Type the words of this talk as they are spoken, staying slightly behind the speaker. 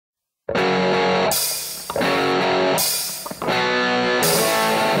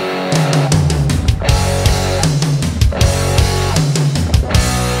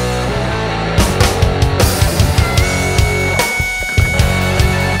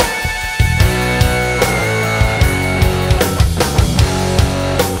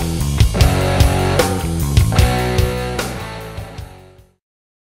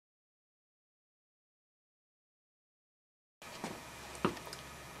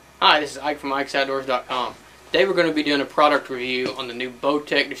Hi, this is Ike from IkesOutdoors.com. Today we're going to be doing a product review on the new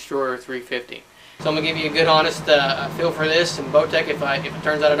Bowtech Destroyer 350. So I'm going to give you a good honest feel for this, and Bowtech, if it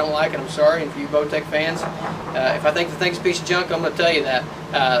turns out I don't like it, I'm sorry. And for you Bowtech fans, if I think the thing's a piece of junk, I'm going to tell you that.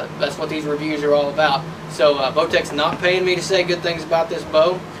 That's what these reviews are all about. So Bowtech's not paying me to say good things about this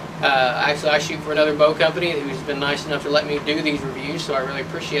bow. Actually, I shoot for another bow company who's been nice enough to let me do these reviews, so I really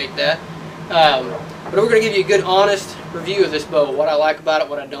appreciate that. But we're going to give you a good, honest review of this bow, what I like about it,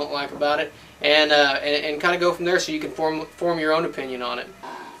 what I don't like about it, and kind of go from there so you can form your own opinion on it.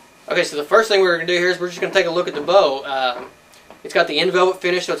 Okay, so the first thing we're going to do here is we're just going to take a look at the bow. It's got the in-velvet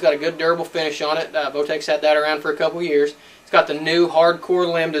finish, so it's got a good durable finish on it. Bowtech's had that around for a couple years. It's got the new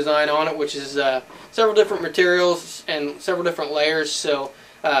hardcore limb design on it, which is several different materials and several different layers. So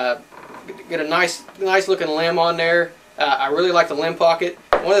get a nice looking limb on there. I really like the limb pocket.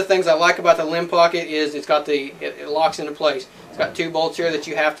 One of the things I like about the limb pocket is it locks into place. It's got two bolts here that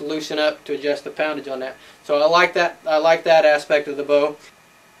you have to loosen up to adjust the poundage on that. So I like that aspect of the bow.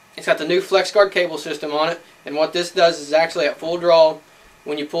 It's got the new flex guard cable system on it, and what this does is actually at full draw,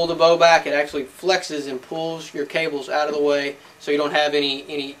 when you pull the bow back, it actually flexes and pulls your cables out of the way, so you don't have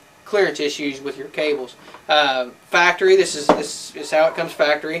any clearance issues with your cables. Factory, this is how it comes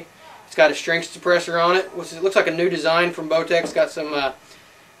factory. It's got a string suppressor on it, which looks like a new design from Bowtech. It's got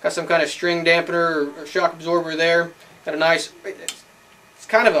some kind of string dampener or shock absorber there. Got a nice, it's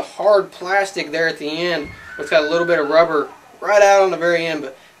kind of a hard plastic there at the end, but it's got a little bit of rubber right out on the very end,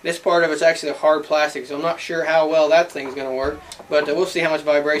 but this part of it's actually a hard plastic, so I'm not sure how well that thing's going to work, but we'll see how much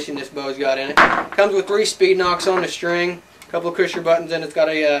vibration this bow's got in it. Comes with 3 speed knocks on the string, a couple of pusher buttons, and it's got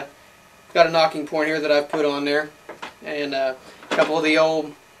a knocking point here that I've put on there, and a couple of the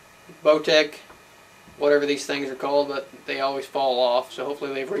old Bowtech, whatever these things are called, but they always fall off, so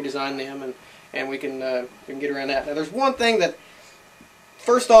hopefully they've redesigned them and we can get around that. Now there's one thing that,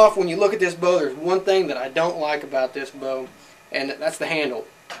 first off, when you look at this bow, there's one thing that I don't like about this bow, and that's the handle,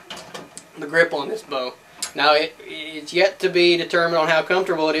 the grip on this bow. Now it's yet to be determined on how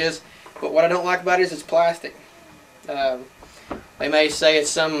comfortable it is, but what I don't like about it is it's plastic. They may say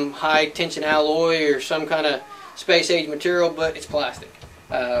it's some high tension alloy or some kind of space age material, but it's plastic.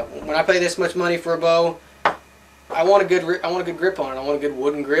 When I pay this much money for a bow, I want a good grip on it. I want a good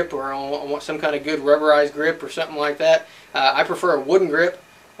wooden grip, or I want some kind of good rubberized grip or something like that. I prefer a wooden grip,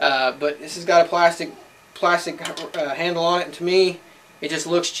 but this has got a plastic handle on it, and to me, it just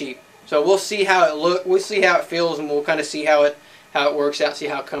looks cheap. So we'll see how we'll see how it feels, and we'll kind of see how it works out, see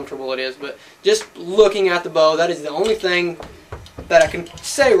how comfortable it is. But just looking at the bow, that is the only thing that I can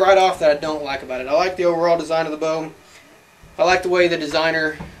say right off that I don't like about it. I like the overall design of the bow. I like the way the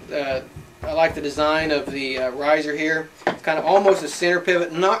designer, I like the design of the riser here. It's kind of almost a center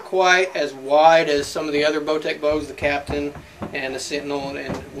pivot, not quite as wide as some of the other Bowtech bows, the Captain and the Sentinel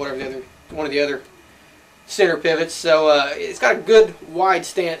and whatever one of the other center pivots. So it's got a good wide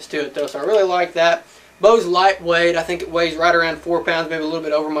stance to it though, so I really like that. Bow's lightweight. I think it weighs right around 4 pounds, maybe a little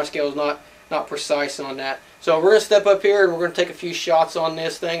bit over. My scale is not precise on that. So we're going to step up here and we're going to take a few shots on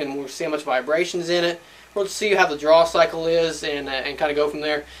this thing, and we'll see how much vibration's in it. We'll see how the draw cycle is and kind of go from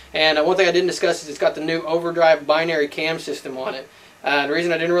there. And one thing I didn't discuss is it's got the new overdrive binary cam system on it. The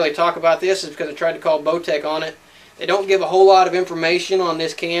reason I didn't really talk about this is because I tried to call Bowtech on it. They don't give a whole lot of information on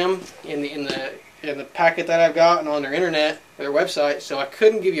this cam in the packet that I've got and on their internet, their website, so I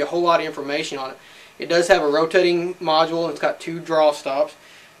couldn't give you a whole lot of information on it. It does have a rotating module, and it's got 2 draw stops.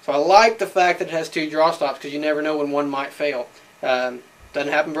 So I like the fact that it has 2 draw stops, because you never know when one might fail.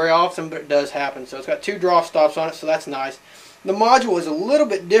 Doesn't happen very often, but it does happen. So it's got 2 draw stops on it, so that's nice. The module is a little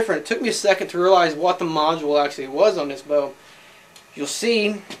bit different. It took me a second to realize what the module actually was on this bow. You'll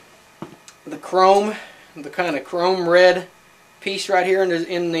see the chrome, the kind of chrome red piece right here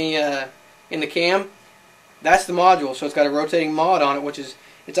in the cam. That's the module. So it's got a rotating mod on it, which is,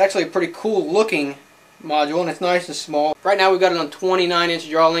 it's actually a pretty cool looking module, and it's nice and small. Right now we've got it on 29-inch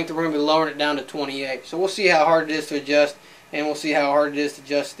draw length, and we're going to be lowering it down to 28. So we'll see how hard it is to adjust. And we'll see how hard it is to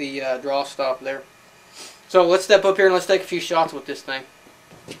adjust the draw stop there. So let's step up here and let's take a few shots with this thing.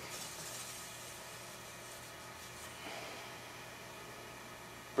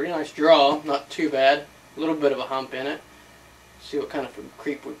 Pretty nice draw, not too bad. A little bit of a hump in it. Let's see what kind of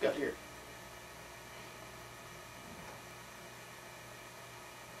creep we've got here.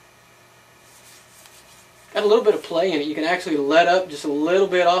 Got a little bit of play in it. You can actually let up just a little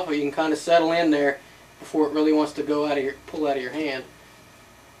bit off of it. You can kind of settle in there before it really wants to go pull out of your hand.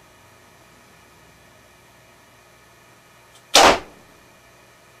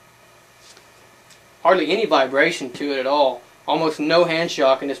 Hardly any vibration to it at all. Almost no hand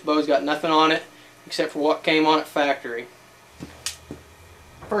shock, and this bow's got nothing on it except for what came on it factory.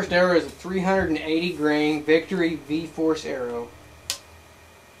 First arrow is a 380 grain Victory V-Force arrow.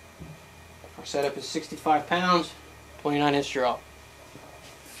 Our setup is 65 pounds, 29-inch draw.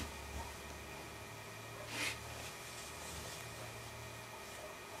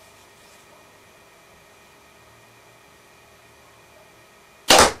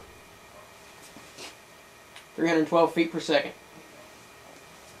 .312 feet per second.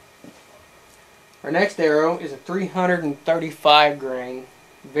 Our next arrow is a 335 grain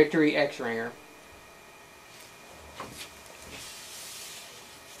Victory X-Ringer.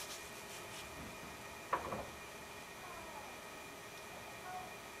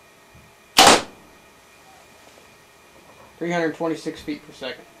 .326 feet per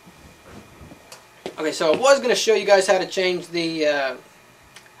second. Okay, so I was going to show you guys how to change the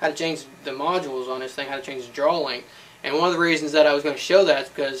modules on this thing, how to change the draw length. And one of the reasons that I was going to show that is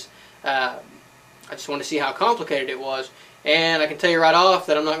because I just wanted to see how complicated it was. And I can tell you right off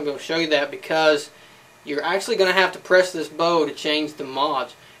that I'm not going to show you that because you're actually going to have to press this bow to change the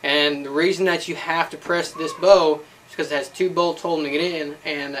mods. And the reason that you have to press this bow is because it has two bolts holding it in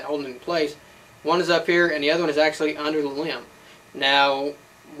and holding it in place. One is up here and the other one is actually under the limb. Now,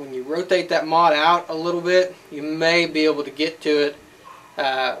 when you rotate that mod out a little bit, you may be able to get to it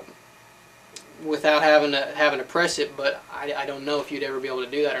without having to press it, but I don't know if you'd ever be able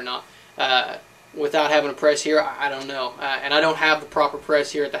to do that or not. Without having to press here, I don't know. And I don't have the proper press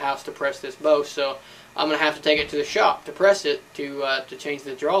here at the house to press this bow, so I'm going to have to take it to the shop to press it to change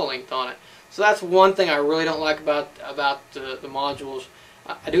the draw length on it. So that's one thing I really don't like about the modules.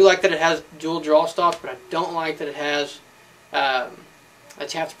 I do like that it has dual draw stops, but I don't like that it has that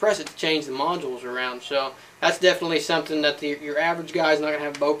you have to press it to change the modules around. So that's definitely something that your average guy is not going to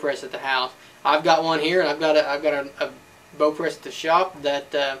have a bow press at the house. I've got one here, and I've got a bow press at the shop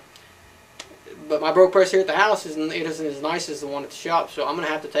that. But my bow press here at the house isn't as nice as the one at the shop, so I'm going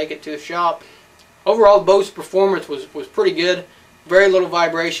to have to take it to the shop. Overall, the bow's performance was pretty good. Very little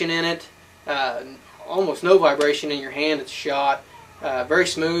vibration in it. Almost no vibration in your hand. It's shot. Very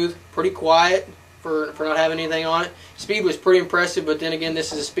smooth. Pretty quiet for not having anything on it. Speed was pretty impressive, but then again,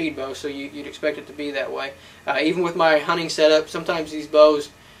 this is a speed bow, so you'd expect it to be that way. Even with my hunting setup, sometimes these bows,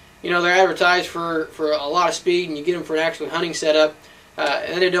 you know, they're advertised for a lot of speed, and you get them for an actual hunting setup,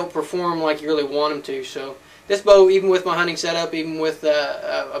 and they don't perform like you really want them to. So this bow, even with my hunting setup, even with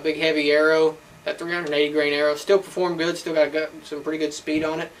a big heavy arrow, that 380 grain arrow, still performed good. Still got some pretty good speed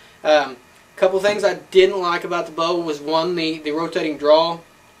on it. Couple things I didn't like about the bow was, one, the rotating draw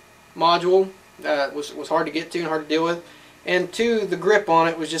module was hard to get to and hard to deal with, and two, the grip on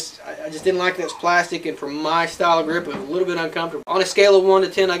it was just, I just didn't like that it's plastic, and for my style of grip it was a little bit uncomfortable. On a scale of 1 to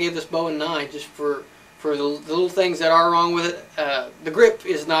 10, I give this bow a 9, just for the little things that are wrong with it. The grip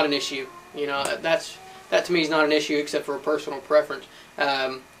is not an issue. You know, that to me is not an issue, except for a personal preference.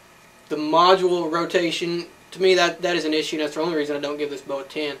 The module rotation, to me, that is an issue. That's the only reason I don't give this bow a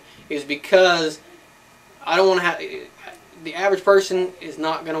 10, is because I don't want to have, the average person is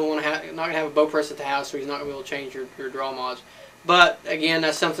not going to have a bow press at the house, so he's not going to be able to change your draw mods. But again,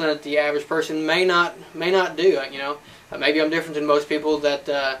 that's something that the average person may not do. You know, maybe I'm different than most people, that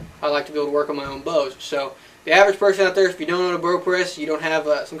I like to be able to work on my own bows. So the average person out there, if you don't own a bow press, you don't have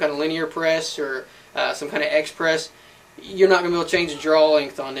some kind of linear press or some kind of X press, you're not going to be able to change the draw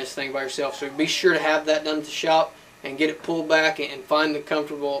length on this thing by yourself. So be sure to have that done at the shop and get it pulled back and find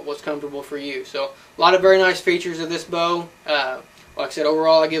what's comfortable for you. So a lot of very nice features of this bow. Like I said,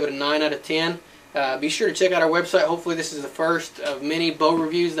 overall I give it a 9 out of 10. Be sure to check out our website. Hopefully this is the first of many bow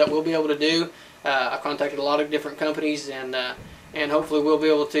reviews that we'll be able to do. I've contacted a lot of different companies, and hopefully we'll be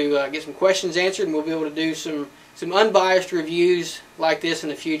able to get some questions answered, and we'll be able to do some unbiased reviews like this in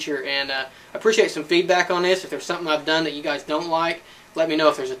the future. And I appreciate some feedback on this. If there's something I've done that you guys don't like, let me know.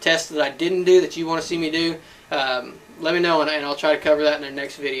 If there's a test that I didn't do that you want to see me do, let me know, and I'll try to cover that in the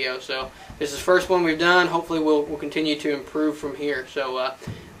next video. So this is the first one we've done. Hopefully we'll continue to improve from here. So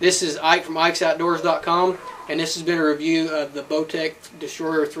this is Ike from IkesOutdoors.com, and this has been a review of the Bowtech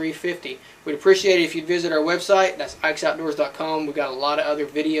Destroyer 350. We'd appreciate it if you'd visit our website. That's IkesOutdoors.com. We've got a lot of other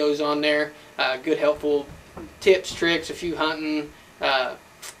videos on there, good helpful tips, tricks, a few hunting, a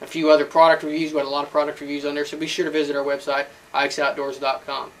few other product reviews. We've got a lot of product reviews on there, so be sure to visit our website,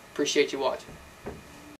 IkesOutdoors.com. Appreciate you watching.